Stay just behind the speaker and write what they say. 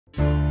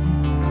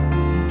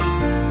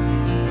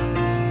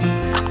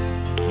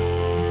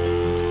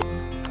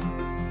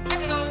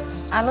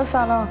الو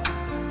سلام.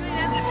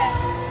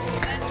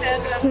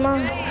 ما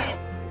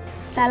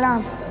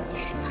سلام.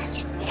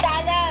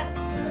 سلام.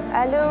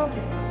 الو.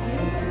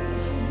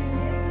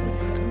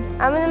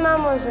 امین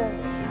ماموزه.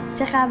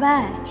 چه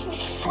خبر؟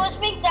 خوش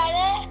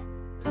میگذره؟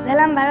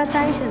 دلم برات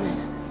تنگ شده.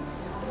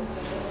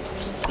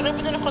 رو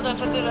بدون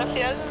خداحافظی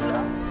رفیق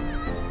عزیزم.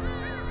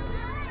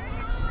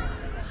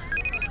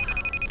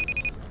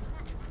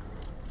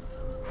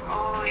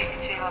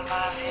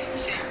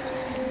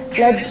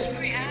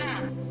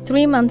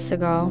 3 months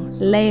ago,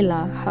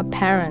 Layla, her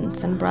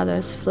parents and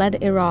brothers fled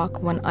Iraq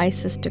when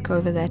ISIS took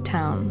over their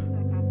town.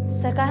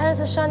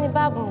 سكاهرة الشاني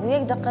بابم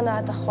ويقدر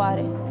قناعة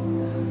أخواري.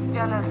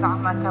 جل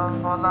زعمك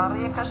والله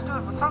ريك شتور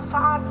بتسان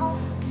ساعات بو.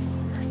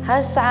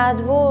 هاش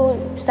ساعات بو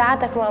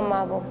ساعتك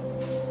ما بو.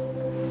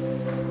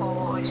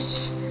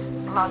 خوش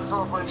والله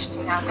زور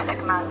بوشتينا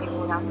قلك ما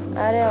ديبونا.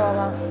 آره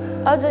والله.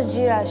 أوزش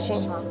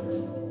جيراشين.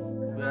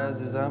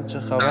 عزیزم چه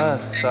خبر؟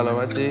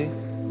 سلامتی؟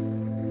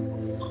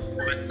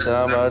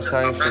 دلم برات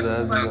تنگ شده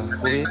عزیزم.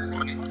 خوبی؟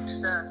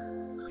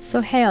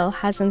 Sohail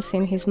hasn't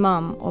seen his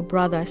mom or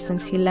brother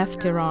since he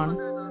left Iran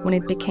when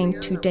it became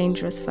too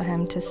dangerous for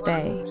him to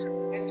stay.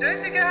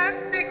 اینجای دیگه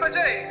هستی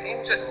کجایی؟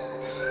 اینجا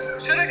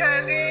شروع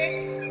کردی؟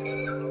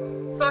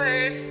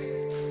 سهیل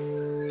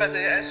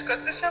فدای عشقت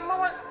بشم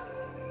مامان.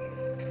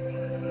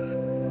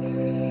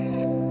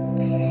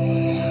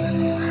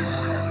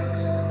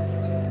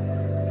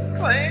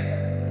 سهیل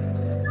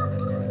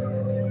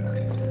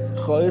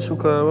خواهش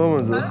میکنم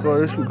مامان جون،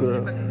 خواهش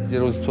میکنم. یه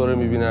روز تو رو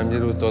میبینم، یه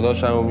روز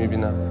داداشم رو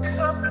میبینم.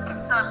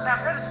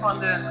 دفترش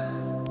مانده.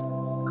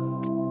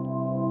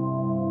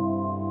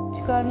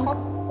 چیکار میکنی؟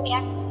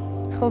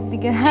 خب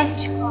دیگه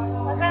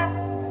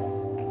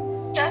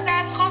جازه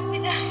از خواب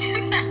بیدار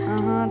شدم.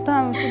 آها تو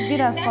همیشه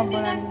دیر از خواب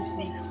بلند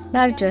میشی.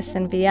 Nargis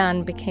and Vian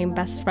became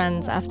best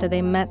friends after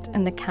they met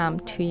in the camp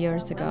 2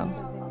 years ago.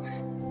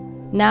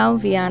 Now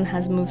Vian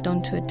has moved on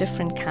to a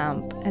different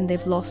camp and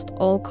they've lost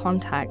all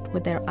contact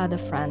with their other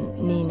friend,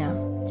 Nina.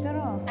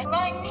 چرا؟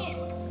 آیلاین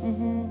نیست.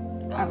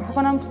 فکر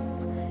کنم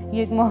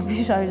 1 ماه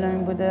پیش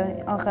آیلاین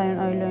بوده، آخرین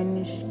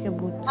آیلاینش که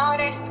بود.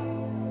 آره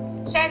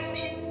شاید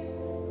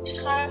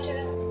میشه خراب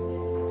شده.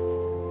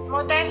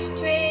 مدتش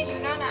توی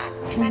یونان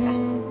هست.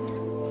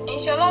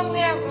 انشالله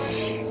میرم.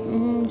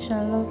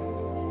 انشالله.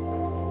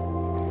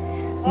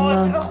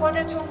 مواظب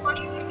خودتون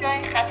باشید، جای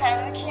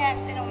خطرناکی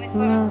هستین.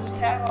 امیدوارم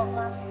زودتر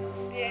واقعا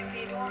بیاین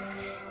بیرون.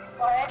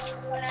 خواهش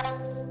میکنم.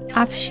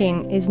 Afshin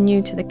is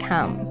new to the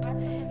camp.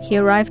 He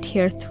arrived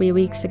here 3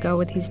 weeks ago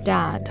with his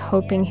dad,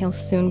 hoping he'll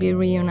soon be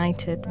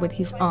reunited with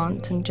his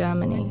aunt in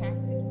Germany.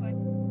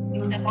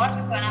 افتخار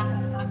میکنم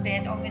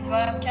بهت.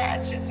 امیدوارم که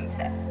هرچه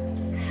زودتر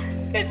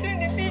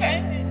بتونی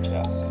بیاین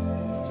اینجا.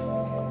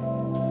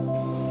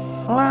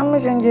 همه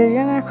جان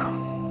گریه نکن.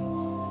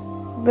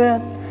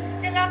 به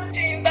دلم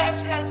توی این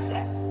بس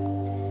هستن.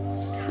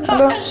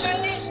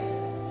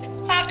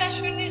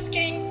 حقشون نیست که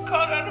این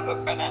کارا رو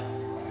بکنن.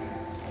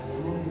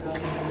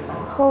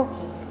 خب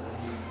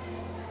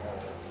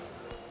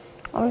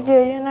همه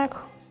گریه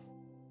نکن.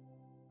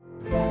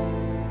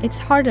 It's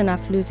hard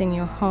enough losing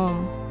your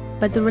home,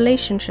 but the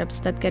relationships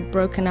that get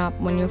broken up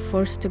when you're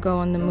forced to go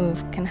on the move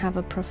can have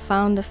a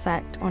profound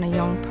effect on a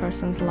young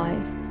person's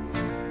life.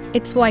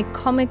 It's why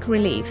Comic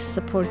Relief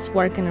supports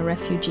work in a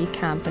refugee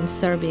camp in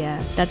Serbia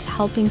that's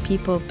helping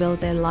people build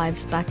their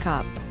lives back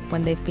up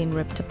when they've been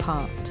ripped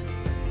apart.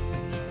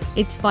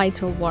 It's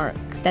vital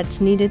work that's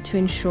needed to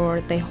ensure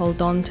they hold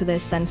on to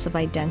their sense of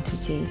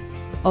identity,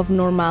 of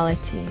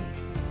normality,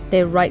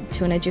 their right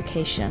to an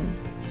education,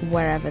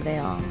 wherever they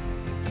are.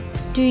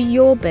 Do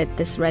your bit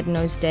this Red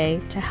Nose Day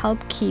to help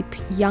keep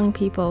young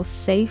people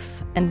safe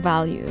and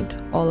valued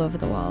all over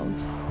the world.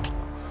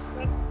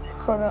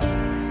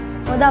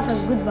 خدا حافظ.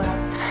 Goodbye.